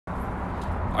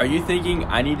Are you thinking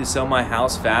I need to sell my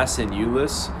house fast in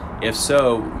Euless? If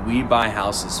so, we buy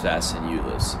houses fast in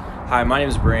Euless. Hi, my name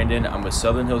is Brandon. I'm with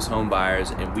Southern Hills Home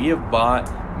Buyers, and we have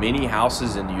bought many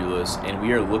houses in Euless, and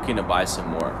we are looking to buy some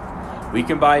more. We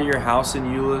can buy your house in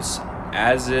Euless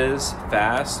as is,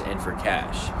 fast, and for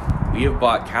cash. We have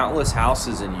bought countless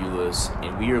houses in Euless,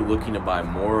 and we are looking to buy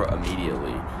more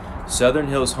immediately. Southern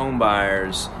Hills Home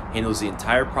Buyers handles the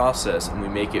entire process, and we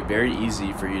make it very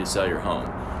easy for you to sell your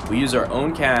home. We use our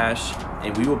own cash,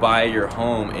 and we will buy your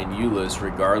home in Euless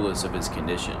regardless of its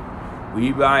condition.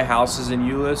 We buy houses in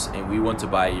Euless, and we want to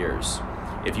buy yours.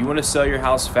 If you want to sell your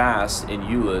house fast in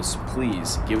Euless,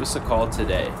 please give us a call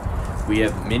today. We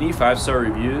have many 5-star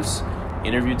reviews,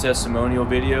 interview testimonial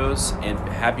videos, and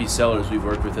happy sellers we've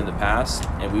worked with in the past,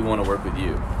 and we want to work with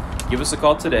you. Give us a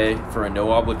call today for a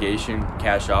no obligation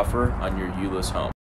cash offer on your Euless home.